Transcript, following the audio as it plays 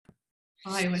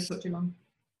I always talk too long.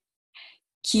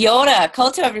 Kia ora,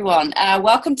 koutou everyone.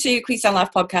 Welcome to Queenstown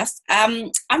Life podcast.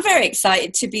 I'm very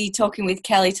excited to be talking with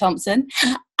Kelly Thompson.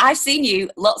 I've seen you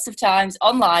lots of times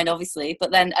online, obviously,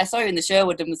 but then I saw you in the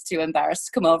Sherwood and was too embarrassed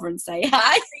to come over and say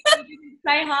hi.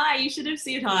 Say hi. You should have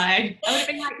said hi. I would have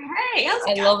been like, hey, how's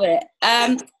I it love it.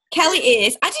 Kelly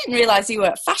is, I didn't realise you were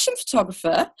a fashion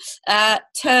photographer,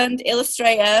 turned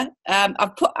illustrator. I'm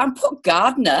put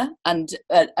gardener and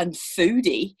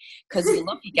foodie because you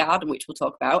love your garden, which we'll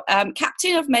talk about.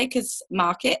 Captain of Makers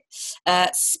Market,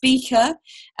 speaker,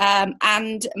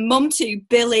 and mum to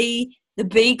Billy the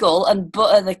beagle and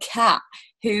Butter the cat,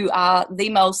 who are the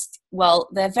most, well,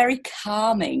 they're very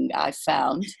calming, I've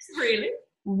found. Really?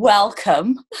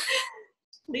 Welcome.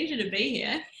 Pleasure to be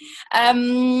here.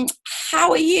 How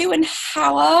are you and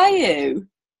how are you?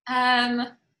 In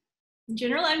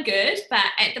general, I'm good, but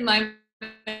at the moment,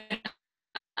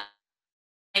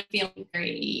 I feel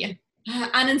very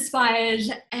uninspired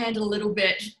and a little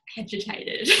bit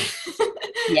agitated.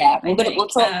 Yeah, we'll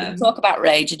talk about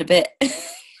rage in a bit.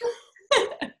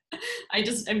 I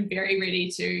just am very ready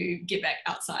to get back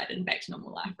outside and back to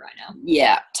normal life right now.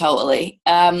 Yeah, totally.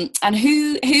 And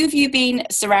who have you been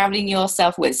surrounding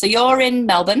yourself with? So you're in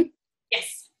Melbourne.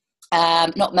 Yes.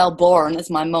 Not Melbourne, as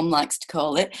my mum likes to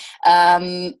call it.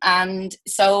 And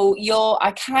so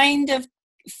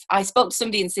I spoke to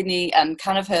somebody in Sydney and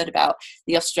kind of heard about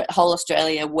the whole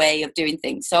Australia way of doing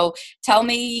things. So tell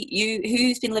me,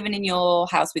 who's been living in your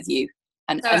house with you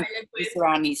and who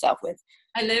surround yourself with?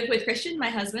 I live with Christian, my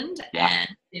husband, yeah. and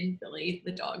then Billy,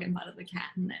 the dog, and Butter the cat,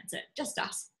 and that's it. Just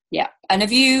us. Yeah. And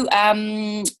have you,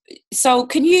 so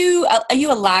are you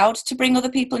allowed to bring other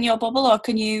people in your bubble, or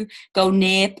can you go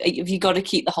near, have you got to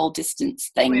keep the whole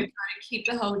distance thing? We've got to keep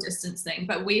the whole distance thing,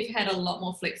 but we've had a lot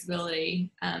more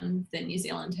flexibility than New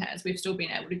Zealand has. We've still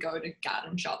been able to go to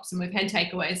garden shops, and we've had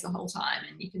takeaways the whole time,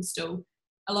 and you can still,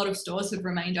 a lot of stores have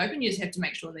remained open. You just have to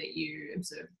make sure that you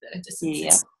observe the distancing.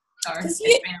 Yeah. So it's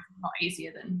been a lot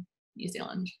easier than New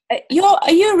Zealand.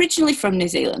 Are you originally from New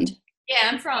Zealand?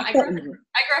 Yeah, I grew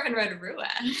up in Rotorua.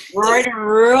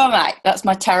 Rotorua, mate. That's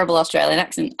my terrible Australian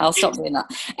accent. I'll stop doing that.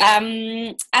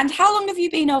 And how long have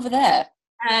you been over there?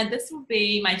 This will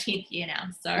be my 10th year now,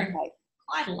 so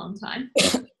quite a long time.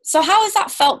 So how has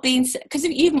that felt being, because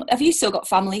have you still got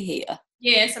family here?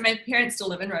 Yeah, so my parents still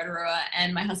live in Rotorua,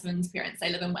 and my husband's parents,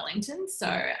 they live in Wellington,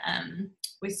 so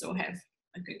we still have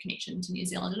a good connection to New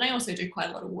Zealand. And I also do quite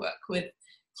a lot of work with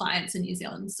clients in New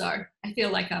Zealand, so I feel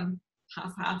like I'm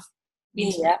half.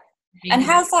 Yeah. And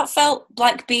how's that felt,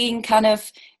 like being kind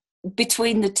of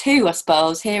between the two, I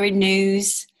suppose, hearing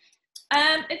news?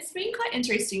 It's been quite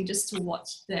interesting just to watch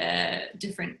the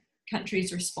different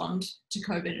countries respond to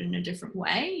COVID in a different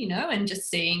way, and just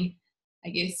seeing, I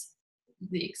guess,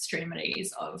 the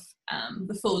extremities of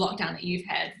the full lockdown that you've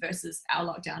had versus our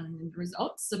lockdown and the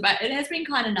results. But it has been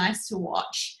kind of nice to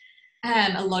watch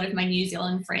a lot of my New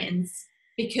Zealand friends,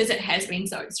 because it has been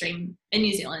so extreme in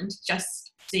New Zealand, just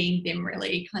seeing them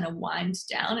really kind of wind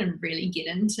down and really get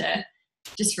into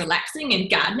just relaxing and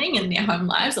gardening in their home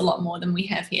lives a lot more than we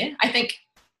have here. I think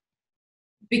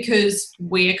because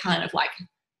we're kind of like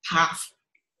half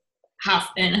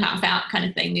in, half out kind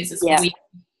of thing, there's this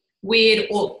weird,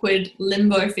 awkward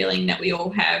limbo feeling that we all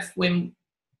have when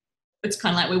it's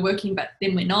kind of like we're working but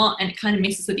then we're not, and it kind of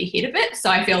messes with your head a bit. So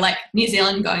I feel like New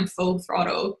Zealand going full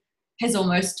throttle has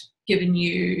almost given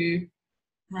you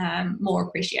more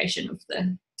appreciation of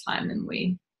the time than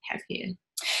we have here.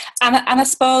 And I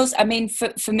suppose, I mean,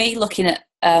 for me, looking at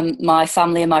my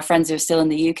family and my friends who are still in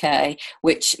the UK,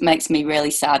 which makes me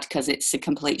really sad because it's a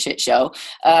complete shit show.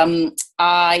 That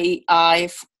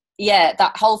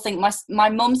whole thing, my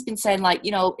mum's been saying, like,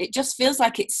 it just feels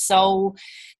like it's so,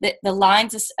 that the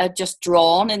lines are just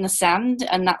drawn in the sand,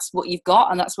 and that's what you've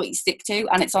got and that's what you stick to,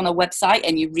 and it's on a website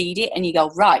and you read it and you go,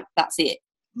 right, that's it.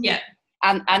 Yeah.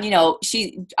 And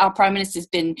our Prime Minister's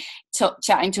been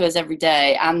chatting to us every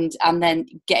day, and then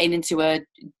getting into a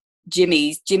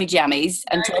Jimmy Jammies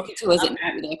and talking to us at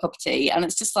night with a cup of tea, and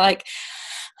it's just like,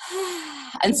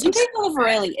 and some people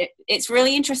it's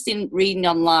really interesting reading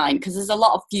online, because there's a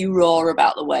lot of furore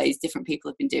about the ways different people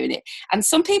have been doing it, and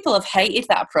some people have hated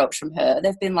that approach from her.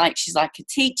 They've been like, she's like a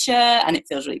teacher and it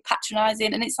feels really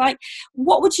patronizing, and it's like,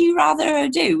 what would you rather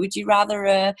do? Would you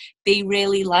rather be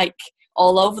really like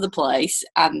all over the place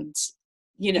and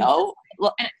and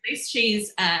at least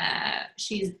she's a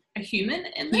human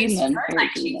in this,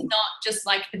 like she's not just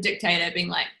like a dictator being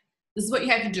like, this is what you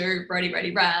have to do,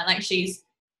 Brody, rah. Like she's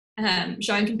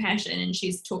showing compassion, and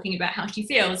she's talking about how she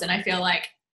feels, and I feel like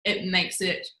it makes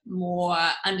it more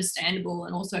understandable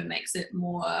and also makes it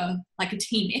more like a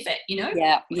team effort, you know?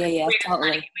 Yeah, Totally.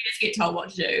 totally. We just get told what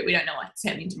to do. We don't know what's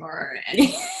happening tomorrow, and we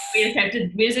just have to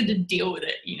deal with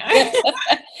it, you know?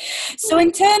 So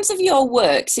in terms of your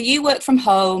work, so you work from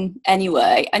home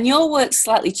anyway, and your work's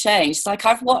slightly changed. Like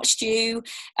I've watched you,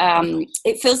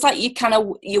 it feels like you've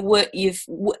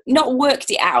not worked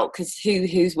it out, because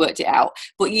who's worked it out,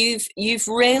 but you've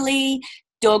really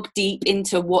dug deep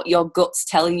into what your gut's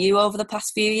telling you over the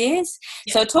past few years.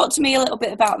 Yeah. So talk to me a little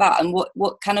bit about that and what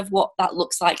that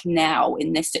looks like now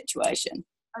in this situation.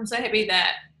 I'm so happy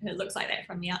that it looks like that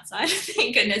from the outside.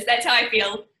 Thank goodness. That's how I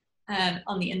feel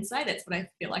on the inside. That's what I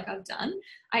feel like I've done.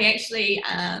 I actually,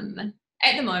 at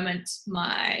the moment,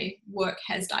 my work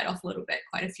has died off a little bit.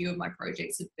 Quite a few of my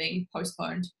projects have been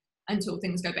postponed until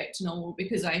things go back to normal,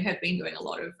 because I have been doing a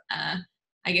lot of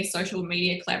social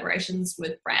media collaborations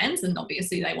with brands, and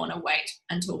obviously they want to wait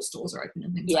until stores are open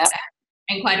and things like that.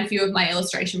 And quite a few of my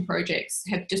illustration projects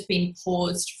have just been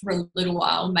paused for a little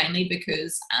while, mainly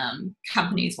because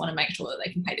companies want to make sure that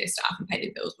they can pay their staff and pay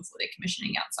their bills before they're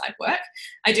commissioning outside work.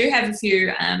 I do have a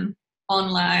few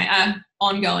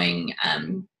ongoing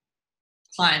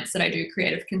clients that I do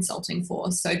creative consulting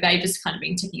for, so they've just kind of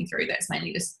been ticking through. That's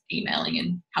mainly just emailing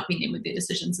and helping them with their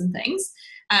decisions and things.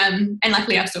 And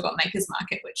luckily I've still got Makers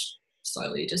Market, which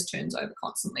slowly just turns over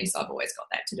constantly, so I've always got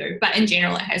that to do. But in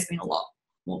general, it has been a lot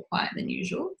more quiet than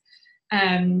usual.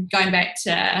 Going back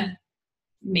to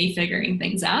me figuring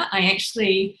things out, I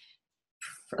actually,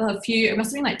 it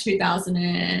must have been like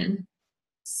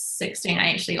 2016,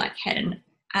 I actually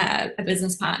had a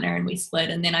business partner, and we split,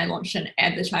 and then I launched an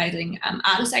advertising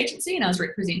artist agency, and I was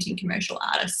representing commercial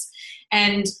artists.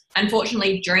 And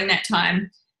unfortunately, during that time,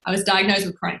 I was diagnosed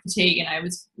with chronic fatigue, and I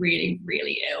was really,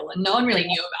 really ill, and no one really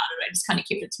knew about it. I just kind of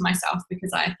kept it to myself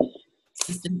because I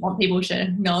just didn't want people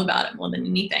to know about it more than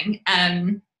anything.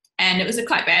 And it was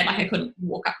quite bad. Like I couldn't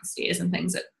walk up the stairs and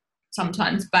things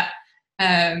sometimes, but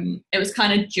it was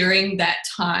kind of during that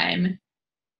time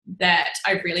that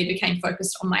I really became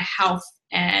focused on my health,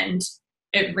 and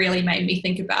it really made me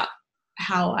think about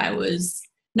how I was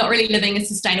not really living a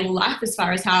sustainable life as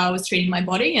far as how I was treating my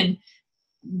body and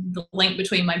the link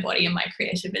between my body and my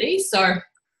creativity. So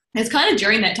it's kind of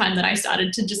during that time that I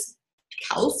started to just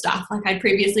cull stuff. Like I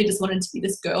previously just wanted to be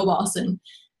this girl boss and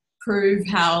prove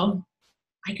how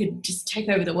I could just take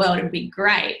over the world and be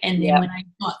great. And then when I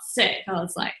got sick, I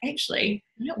was like, actually,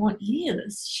 I don't want any of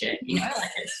this shit, you know,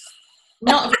 like it's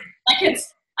not like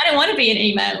I don't want to be an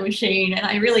email machine, and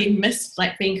I really missed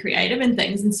like being creative and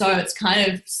things. And so it's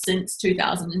kind of since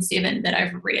 2007 that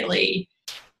I've really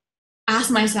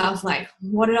asked myself, like,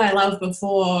 what did I love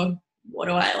before? What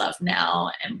do I love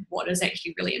now? And what is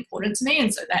actually really important to me?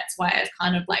 And so that's why I've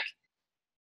kind of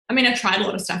I've tried a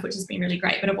lot of stuff, which has been really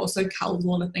great, but I've also culled a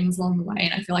lot of things along the way.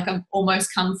 And I feel like I've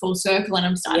almost come full circle, and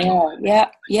I'm starting.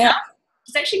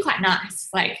 It's actually quite nice.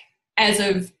 Like as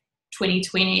of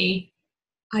 2020,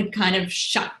 I'd kind of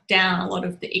shut down a lot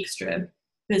of the extra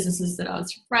businesses that I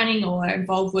was running or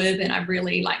involved with. And I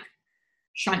really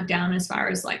shrunk down as far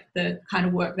as the kind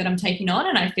of work that I'm taking on.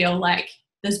 And I feel like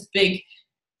this big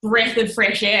breath of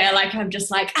fresh air, I'm just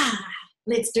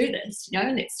let's do this, you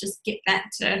know, let's just get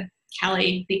back to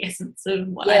Kelly, the essence of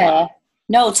what I love.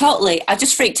 No, totally. I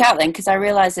just freaked out then because I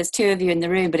realised there's two of you in the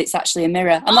room, but it's actually a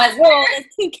mirror. I'm like, whoa, there's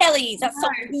two Kellys. That's so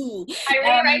cool. I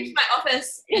rearranged my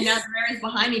office, and now the mirror is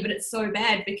behind me, but it's so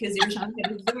bad because every time I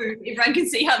have a Zoom, everyone can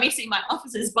see how messy my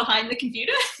office is behind the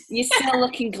computer. You're still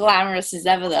looking glamorous as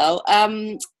ever, though.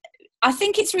 I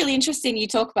think it's really interesting you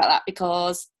talk about that,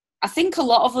 because I think a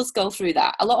lot of us go through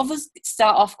that. A lot of us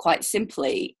start off quite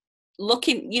simply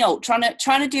looking, you know, trying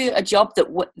to do a job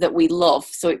that we love.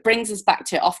 So it brings us back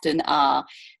to often our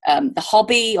the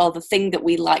hobby or the thing that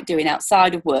we like doing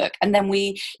outside of work. And then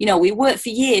we work for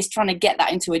years trying to get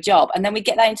that into a job, and then we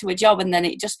get that into a job, and then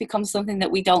it just becomes something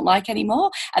that we don't like anymore.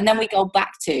 And then we go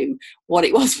back to what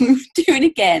it was we were doing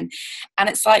again. And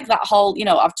it's like that whole, you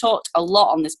know, I've talked a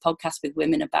lot on this podcast with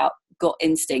women about gut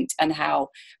instinct and how,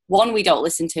 one, we don't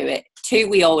listen to it, two,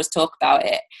 we always talk about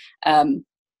it,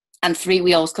 and three,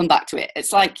 we always come back to it.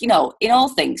 It's like, you know, in all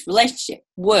things, relationship,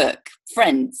 work,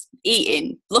 friends,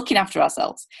 eating, looking after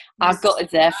ourselves, our gut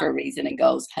is there for a reason and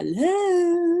goes,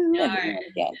 hello.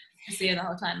 Just there the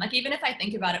whole time. Like, even if I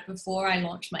think about it, before I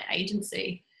launched my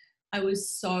agency, I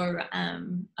was so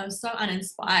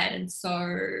uninspired, and so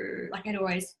I'd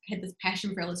always had this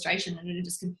passion for illustration, and it had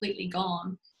just completely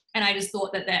gone. And I just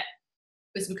thought that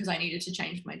was because I needed to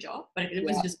change my job, but it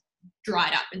was just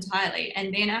dried up entirely.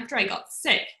 And then after I got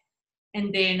sick,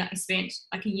 and then I spent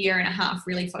a year and a half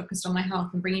really focused on my health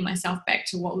and bringing myself back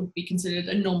to what would be considered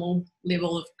a normal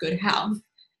level of good health,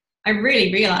 I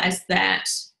really realized that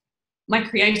my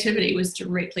creativity was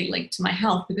directly linked to my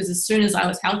health, because as soon as I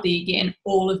was healthy again,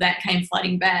 all of that came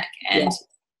flooding back. And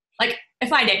like,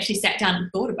 if I'd actually sat down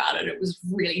and thought about it, it was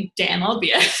really damn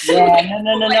obvious. Yeah,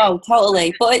 no,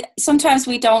 totally. But sometimes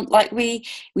we don't we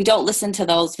don't listen to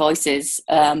those voices,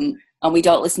 and we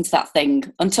don't listen to that thing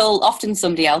until often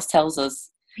somebody else tells us.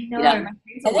 I know, my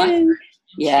friends are like,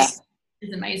 yeah,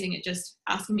 it's amazing at just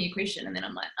asking me a question, and then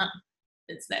I'm like,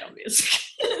 it's that obvious.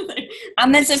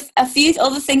 And there's a few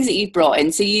other things that you've brought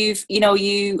in. So you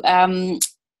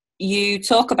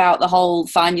talk about the whole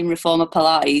finding reformer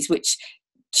Pilates, which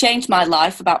changed my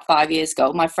life about 5 years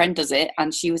ago. My friend does it,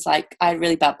 and she was like, I had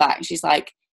really bad back. And she's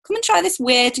like, come and try this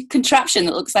weird contraption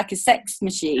that looks like a sex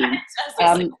machine.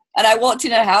 And I walked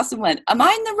in her house and went, am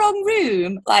I in the wrong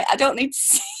room? Like, I don't need to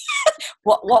see.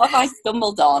 What have I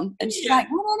stumbled on? And she's like,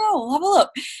 no, have a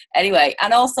look. Anyway,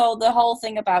 and also the whole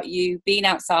thing about you being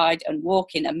outside and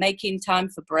walking and making time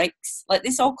for breaks. Like,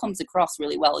 this all comes across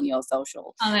really well in your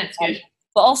social. Oh, that's good.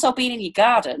 But also being in your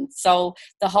garden. So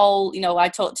the whole, I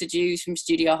talked to Jules from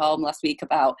Studio Home last week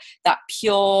about that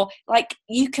pure, like,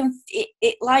 you can,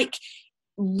 it like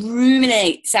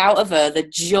ruminates out of her the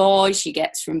joy she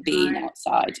gets from being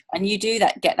outside. And you do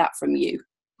that, get that from you.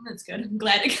 That's good. I'm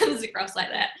glad it comes across like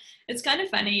that. It's kind of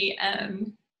funny,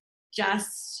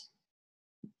 just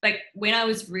like when I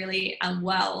was really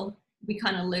unwell, we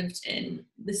kind of lived in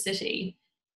the city,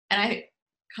 and I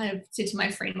kind of said to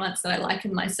my friend once that I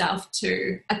likened myself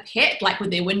to a pet, like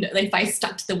with their face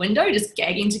stuck to the window, just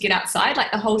gagging to get outside.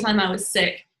 Like the whole time I was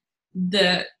sick,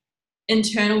 the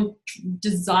internal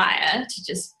desire to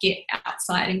just get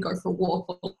outside and go for a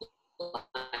walk or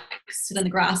sit in the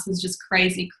grass was just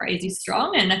crazy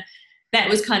strong. And that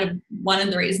was kind of one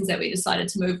of the reasons that we decided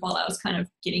to move while I was kind of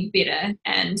getting better.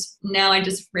 And now I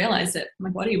just realized that my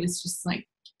body was just like,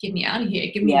 get me out of here,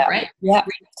 give me a break. Yeah,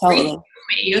 totally.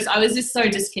 I was just so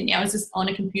disconnected. I was just on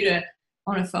a computer,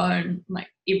 on a phone, like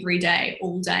every day,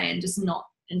 all day, and just not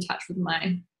in touch with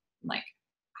my like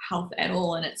health at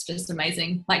all. And it's just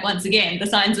amazing. Like, once again, the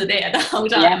signs are there the whole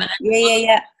time.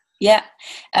 Yeah.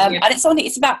 And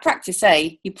it's about practice,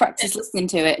 you practice listening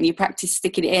to it, and you practice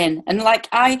sticking it in. And like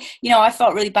I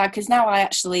felt really bad because now I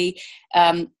actually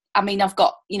I've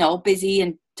got busy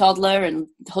and toddler and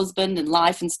husband and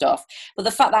life and stuff, but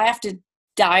the fact that I have to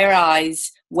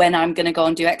diarize when I'm going to go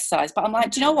and do exercise, but I'm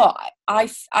like, do you know what, I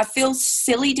feel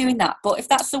silly doing that, but if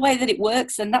that's the way that it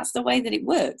works, then that's the way that it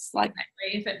works. Like,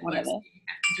 if it works, you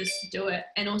have to just do it.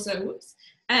 And also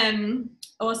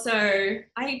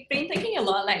I've been thinking a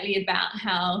lot lately about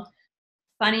how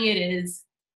funny it is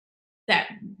that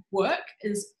work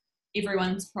is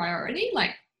everyone's priority.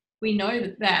 Like, we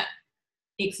know that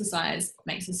exercise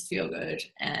makes us feel good,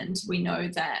 and we know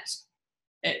that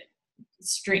it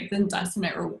strengthens us and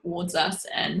it rewards us.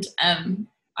 And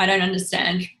I don't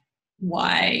understand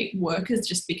why work has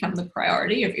just become the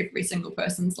priority of every single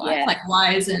person's life. Yeah. Like,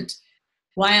 why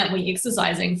aren't we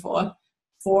exercising for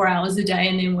 4 hours a day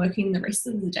and then working the rest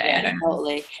of the day? I don't know.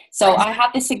 Totally. So I had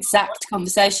this exact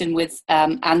conversation with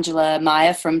Angela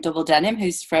Meyer from Double Denim,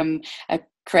 who's from a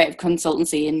creative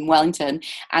consultancy in Wellington,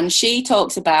 and she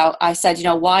talks about, I said,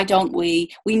 why don't we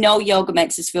know yoga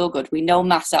makes us feel good, we know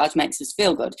massage makes us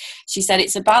feel good. She said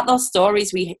it's about those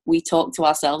stories we talk to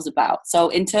ourselves about. So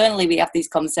internally we have these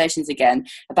conversations again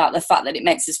about the fact that it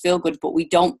makes us feel good, but we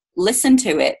don't listen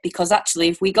to it, because actually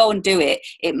if we go and do it,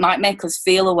 it might make us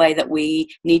feel a way that we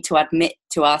need to admit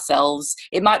to ourselves.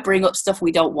 It might bring up stuff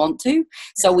we don't want to,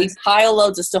 so we pile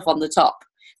loads of stuff on the top.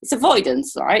 It's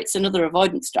avoidance, right? It's another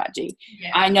avoidance strategy.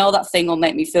 Yeah. I know that thing will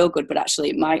make me feel good, but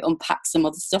actually it might unpack some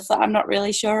other stuff that I'm not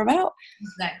really sure about.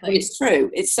 Exactly. But it's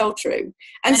true. It's so true.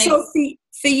 And so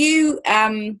for you,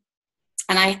 and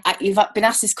you've been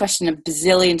asked this question a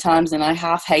bazillion times, and I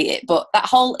half hate it, but that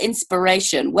whole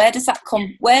inspiration, where does that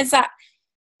come? Where does that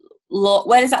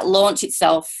launch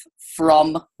itself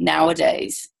from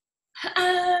nowadays?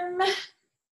 I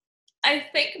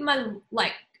think my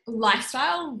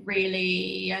lifestyle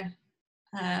really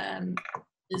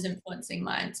is influencing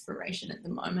my inspiration at the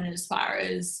moment, as far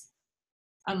as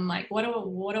I'm like, what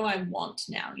do I want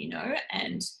now,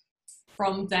 and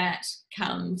from that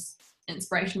comes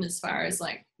inspiration as far as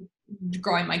like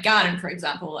growing my garden, for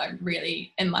example.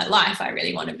 In my life I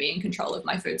really want to be in control of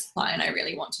my food supply, and I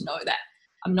really want to know that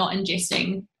I'm not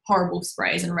ingesting horrible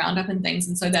sprays and Roundup and things,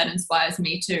 and so that inspires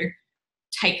me to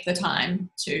take the time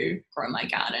to grow my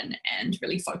garden and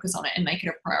really focus on it and make it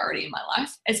a priority in my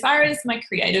life. As far as my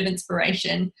creative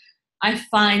inspiration, I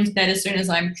find that as soon as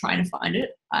I'm trying to find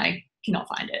it, I cannot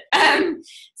find it.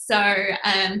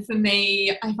 For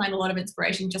me, I find a lot of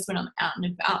inspiration just when I'm out and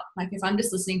about. Like if I'm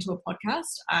just listening to a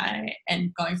podcast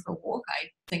and going for a walk, I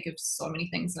think of so many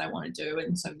things that I want to do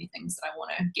and so many things that I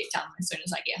want to get done as soon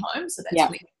as I get home. So that's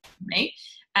really good for me.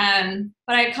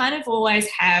 But I kind of always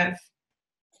have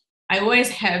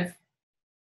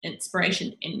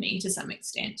inspiration in me to some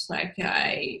extent. Like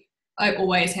I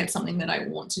always have something that I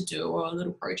want to do or a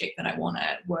little project that I want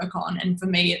to work on. And for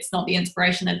me, it's not the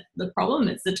inspiration that's the problem.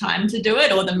 It's the time to do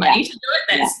it or the money to do it.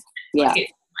 That's what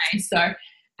gets in the way. So,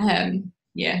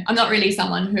 I'm not really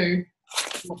someone who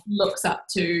looks up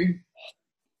to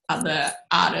other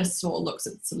artists or looks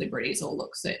at celebrities or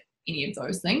looks at any of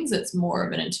those things. It's more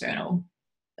of an internal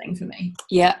thing for me.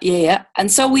 Yeah.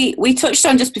 And so we touched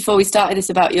on just before we started this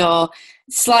about your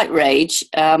slight rage.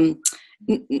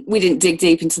 We didn't dig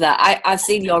deep into that. I've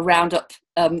seen your roundup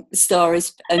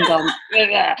stories and gone,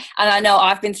 and I know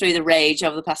I've been through the rage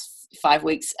over the past 5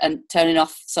 weeks, and turning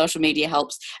off social media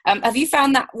helps. Have you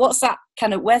found that? What's that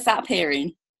kind of? Where's that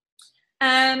appearing?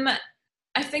 I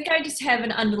think I just have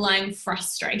an underlying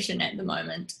frustration at the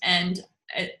moment, and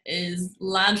it is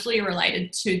largely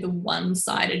related to the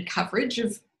one-sided coverage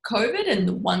of COVID and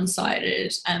the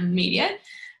one-sided media.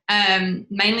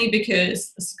 Mainly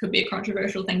because this could be a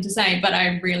controversial thing to say, but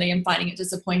I really am finding it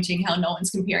disappointing how no one's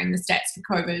comparing the stats for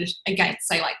COVID against,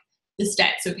 say, like the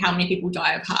stats of how many people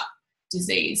die of heart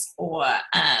disease, or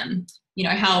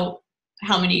how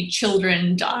many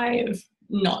children die of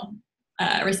not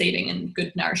receiving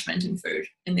good nourishment and food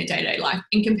in their day-to-day life.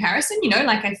 In comparison,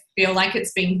 like I feel like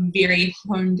it's been very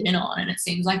honed in on, and it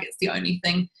seems like it's the only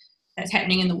thing that's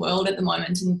happening in the world at the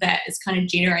moment, and that is kind of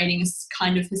generating a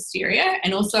kind of hysteria.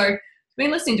 And also I've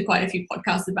been listening to quite a few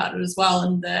podcasts about it as well,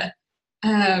 and the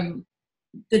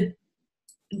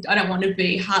I don't want to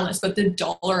be heartless, but the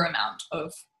dollar amount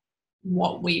of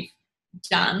what we've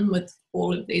done with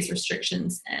all of these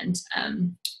restrictions and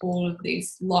all of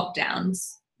these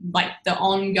lockdowns, like the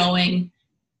ongoing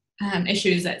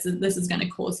issues that this is going to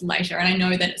cause later. And I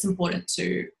know that it's important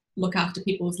to look after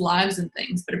people's lives and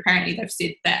things, but apparently they've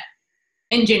said that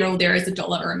in general, there is a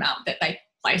dollar amount that they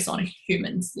place on a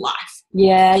human's life.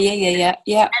 Yeah.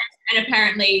 And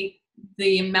apparently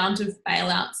the amount of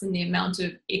bailouts and the amount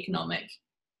of economic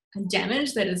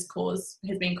damage that has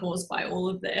been caused by all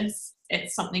of this,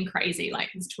 it's something crazy.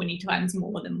 Like it's 20 times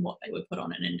more than what they would put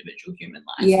on an individual human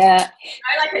life. Yeah.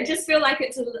 I just feel like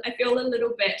I feel a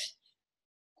little bit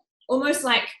almost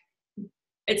like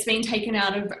it's been taken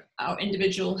out of our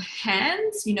individual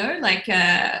hands, like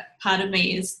part of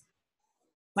me is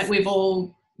like, we've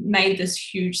all made this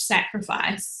huge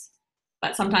sacrifice,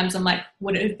 but sometimes I'm like,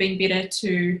 would it have been better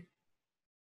to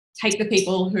take the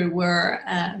people who were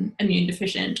immune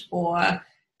deficient or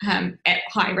at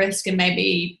high risk and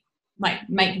maybe like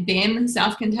make them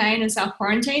self-contain and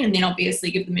self-quarantine, and then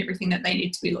obviously give them everything that they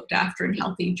need to be looked after and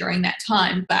healthy during that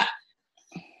time? But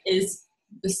is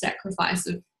the sacrifice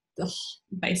of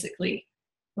basically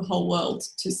the whole world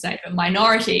to save a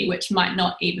minority, which might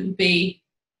not even be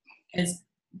as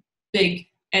big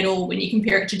at all when you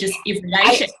compare it to just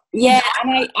everyday shit.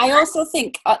 And I also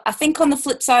think, I think on the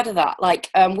flip side of that, like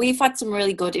we've had some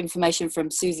really good information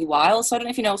from Susie Wiles. So I don't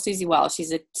know if you know Susie Wiles.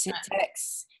 She's a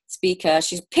TEDx speaker.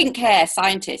 She's pink hair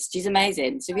scientist. She's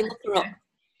amazing. So if you look her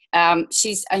up,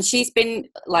 she's been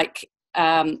like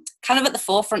kind of at the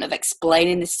forefront of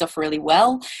explaining this stuff really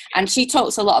well, and she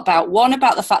talks a lot about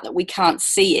the fact that we can't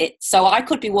see it. So I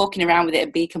could be walking around with it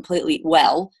and be completely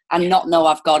well and not know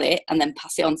I've got it and then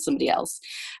pass it on to somebody else.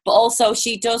 But also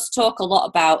she does talk a lot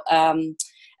about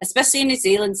especially in New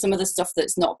Zealand, some of the stuff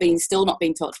that's still not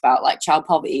being talked about, like child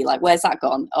poverty, like where's that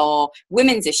gone, or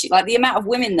women's issue, like the amount of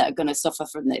women that are going to suffer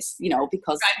from this,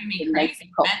 because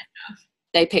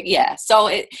they pick, so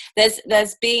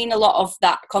there's been a lot of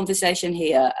that conversation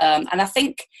here, and I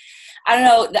think, I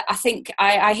don't know, I think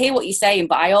I hear what you're saying,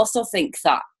 but I also think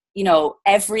that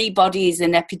everybody is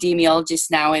an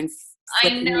epidemiologist now in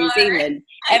New Zealand.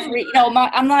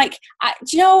 I'm like,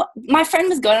 my friend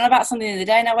was going on about something the other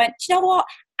day, and I went, do you know what?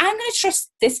 I'm going to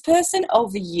trust this person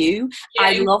over you. Yeah,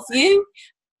 I love you,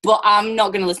 but I'm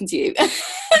not going to listen to you.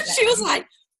 She was like,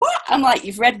 what? I'm like,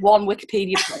 you've read one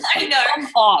Wikipedia post. I know. Come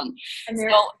on.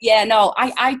 So,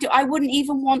 I wouldn't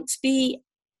even want to be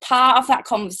part of that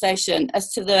conversation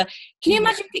as to can you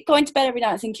imagine going to bed every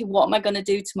night thinking, what am I going to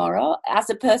do tomorrow as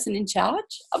a person in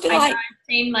charge? I'll be I've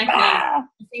seen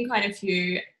quite a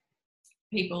few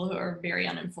people who are very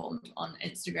uninformed on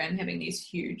Instagram having these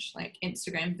huge like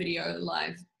Instagram video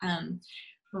live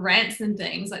rants and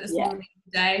things, like this woman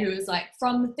today who was like,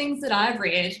 from the things that I've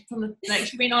read,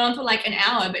 she'd been on for like an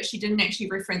hour, but she didn't actually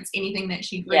reference anything that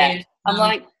she'd read. I'm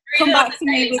like, come back to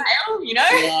me with, you know?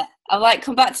 Yeah, I'm like,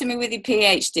 come back to me with your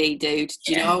PhD, dude.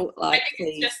 Do you know? Like, I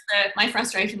think it's just my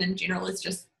frustration in general is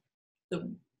just the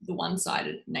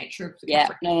one-sided nature of the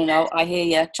country. No. I hear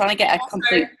you. Trying to get a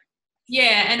complete.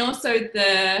 Yeah, and also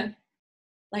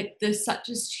there's such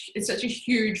a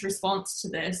huge response to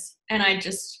this, and I'm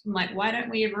like, why don't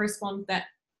we ever respond that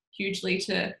hugely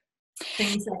to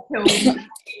things that kill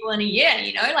people in a year?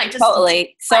 You know, like just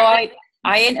totally. So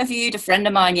I interviewed a friend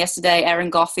of mine yesterday, Erin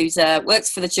Goff, who's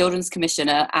works for the Children's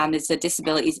Commissioner and is a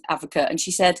disabilities advocate, and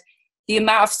she said the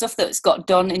amount of stuff that's got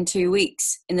done in 2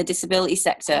 weeks in the disability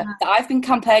sector that I've been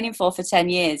campaigning for 10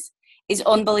 years is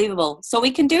unbelievable. So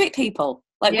we can do it, people.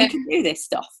 Like, we can do this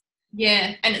stuff.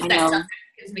 Yeah, and it's that stuff that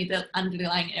gives me the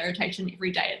underlying irritation every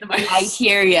day at the moment. I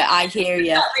hear you. I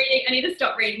need to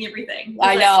stop reading everything.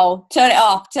 I know. Turn it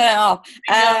off.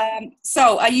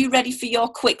 So, are you ready for your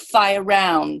quick fire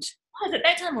round? Oh, is it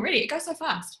that time already? It goes so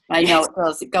fast. I know it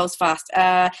does. It goes fast.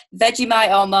 Vegemite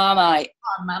or Marmite?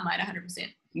 Oh, Marmite,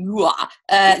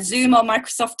 100%. Zoom or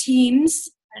Microsoft Teams?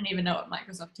 I don't even know what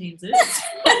Microsoft Teams is.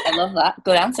 I love that.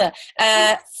 Good answer.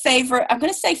 I'm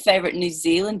going to say favourite New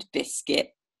Zealand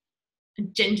biscuit.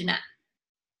 Ginger nut.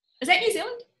 Is that New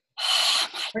Zealand?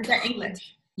 Or is that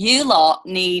English? You lot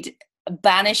need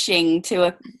banishing to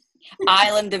an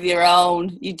island of your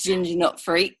own, you ginger nut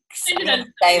freaks. I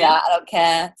can say that. I don't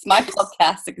care. It's my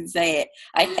podcast. I can say it.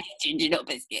 I hate ginger nut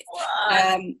biscuits.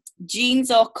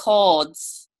 Jeans or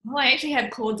cords? Well, I actually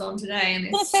had cords on today. And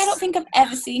I don't think I've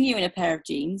ever seen you in a pair of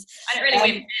jeans. I don't really wear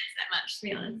pants that much, to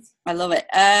be honest. I love it.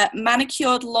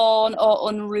 Manicured lawn or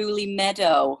unruly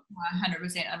meadow?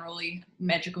 100% unruly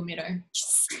magical meadow.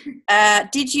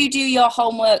 Did you do your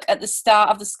homework at the start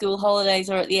of the school holidays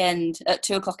or at the end at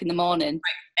 2:00 in the morning?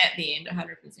 At the end,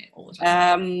 100% all the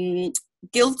time.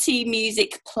 Guilty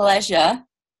music pleasure?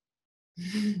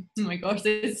 Oh my gosh,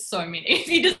 there's so many. If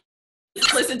you just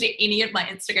listen to any of my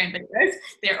Instagram videos,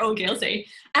 they're all guilty.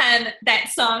 And that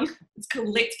song, it's called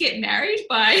Let's Get Married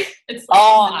by...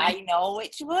 I know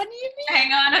which one you mean.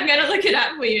 Hang on, I'm going to look it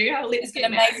up for you. It's an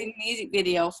amazing music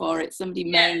video for it. Somebody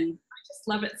made. I just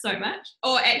love it so much.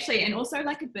 Oh, actually, and also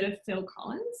like a bit of Phil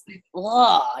Collins.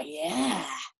 Oh, yeah.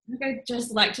 I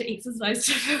just like to exercise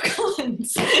to Phil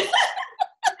Collins.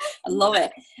 I love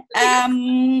it.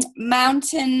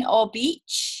 Mountain or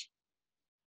beach?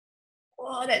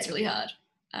 Oh, that's really hard.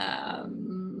 I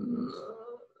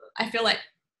feel like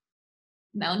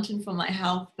mountain for my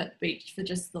health, but beach for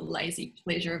just the lazy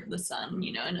pleasure of the sun,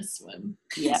 you know, and a swim.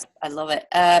 Yep, I love it.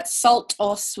 Salt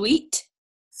or sweet?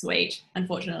 Sweet,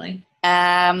 unfortunately.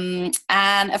 And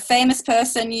a famous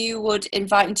person you would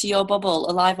invite into your bubble,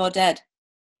 alive or dead?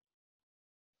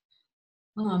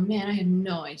 Oh man, I have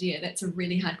no idea. That's a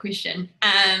really hard question.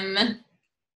 I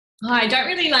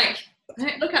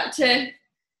don't look up to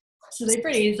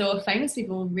celebrities or famous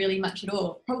people really much at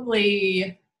all.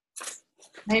 Probably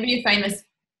maybe a famous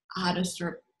artist or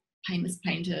a famous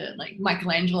painter like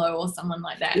Michelangelo or someone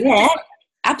like that. Yeah,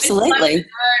 absolutely.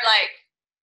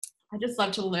 I just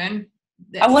love to learn.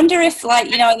 I wonder if, like,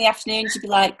 you know, in the afternoons you'd be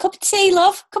like, cup of tea,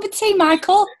 love, cup of tea,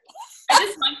 Michael. I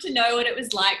just love to know what it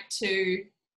was like to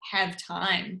have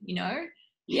time, you know?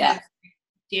 Yeah.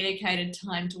 Dedicated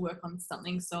time to work on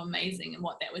something so amazing and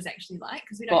what that was actually like,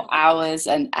 because we don't for hours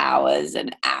and hours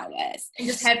and hours, and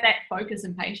just have that focus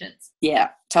and patience. Yeah,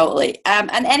 totally. And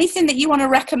anything that you want to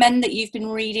recommend that you've been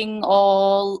reading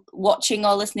or watching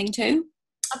or listening to?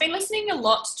 I've been listening a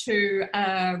lot to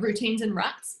Routines and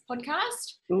Ruts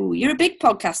podcast. Oh, you're a big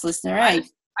podcast listener, right?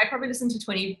 I probably listen to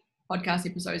 20 podcast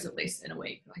episodes at least in a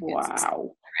week.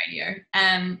 Wow. Radio.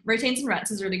 Routines and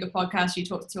Ruts is a really good podcast. She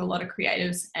talks to a lot of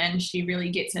creatives and she really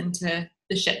gets into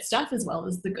the shit stuff as well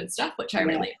as the good stuff, which I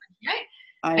really appreciate.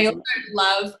 I also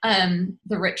love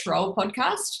the Rich Roll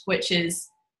podcast, which is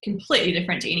completely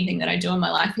different to anything that I do in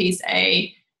my life. He's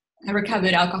a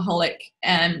recovered alcoholic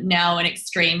and now an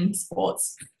extreme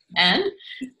sports man.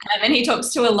 And he talks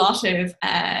to a lot of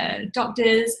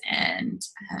doctors and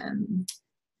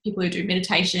people who do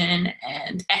meditation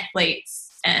and athletes.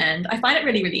 And I find it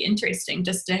really, really interesting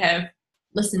just to have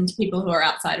listened to people who are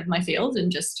outside of my field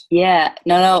and just... Yeah,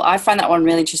 no, I find that one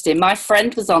really interesting. My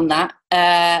friend was on that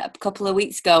a couple of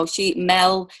weeks ago. She's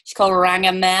called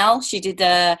Ranga Mel. She did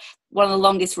one of the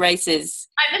longest races.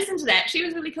 I listened to that. She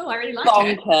was really cool. I really liked her.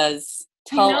 Bonkers.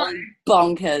 Totally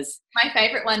bonkers. My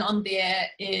favourite one on there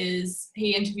is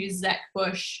he interviews Zach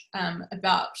Bush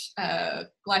about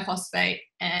glyphosate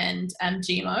and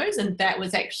GMOs, and that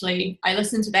was actually, I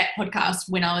listened to that podcast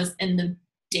when I was in the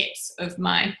depths of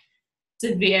my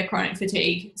severe chronic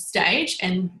fatigue stage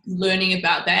and learning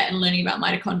about that and learning about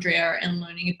mitochondria and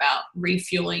learning about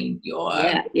refueling your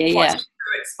body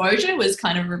exposure was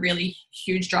kind of a really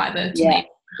huge driver to Yeah, me.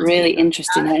 really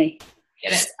interesting, eh?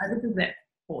 Get it. I visited it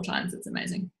 4 times. It's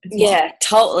amazing. It's Yeah,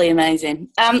 totally amazing.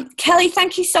 Kelly,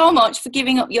 thank you so much for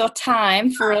giving up your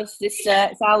time for us.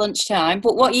 It's our lunchtime.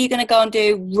 But what are you going to go and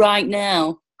do right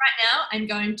now? Right now, I'm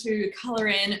going to colour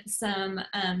in some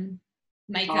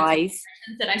makeup Eyes.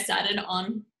 that I started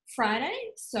on Friday.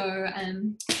 So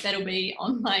that'll be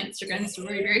on my Instagram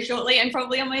story very shortly, and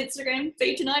probably on my Instagram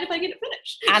feed tonight if I get it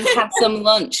finished. And have some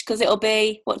lunch, because it'll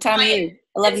be, what time are you?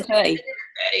 11:30?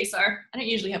 11:30, so I don't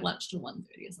usually have lunch till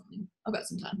 1:30 or something. I've got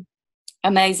some time.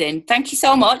 Amazing. Thank you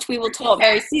so much. We will talk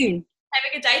very soon. Have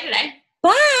a good day today.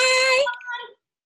 Bye.